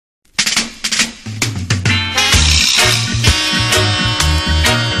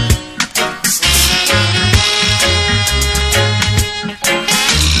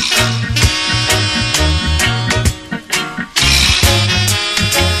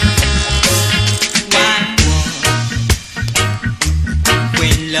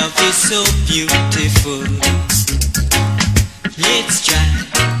so beautiful. Let's try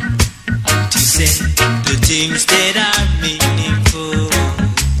to say the things that are meaningful,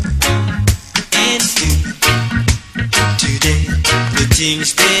 and do today the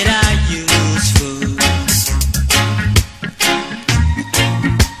things that are useful.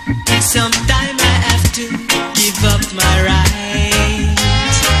 Sometime I have to give up my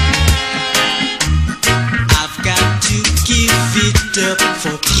rights. I've got to give it up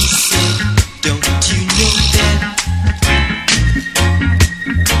for peace sake. Don't you know that?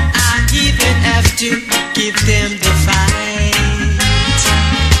 I even have to give them the fight.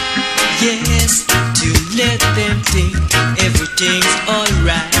 Yes, to let them think everything's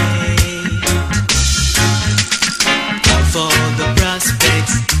alright. Of all the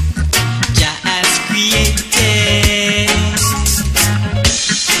prospects Jah has created,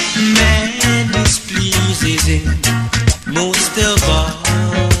 man displeases him most of all.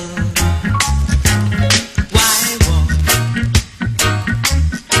 Why war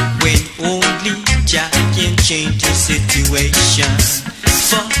when only Jah can change the situation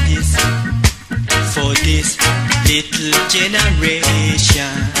for this little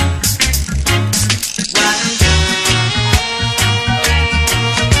generation? Why?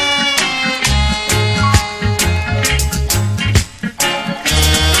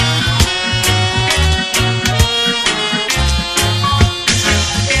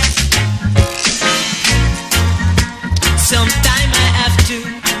 Sometime I have to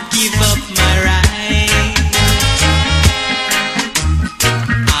give up my right.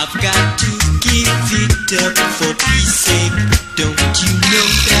 I've got to give it up for peace sake. Don't you know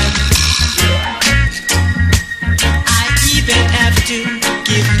that? I even have to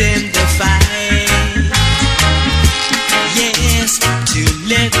give them the fight. Yes, to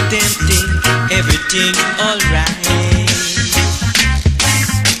let them think everything's alright.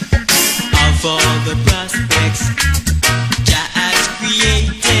 Of all the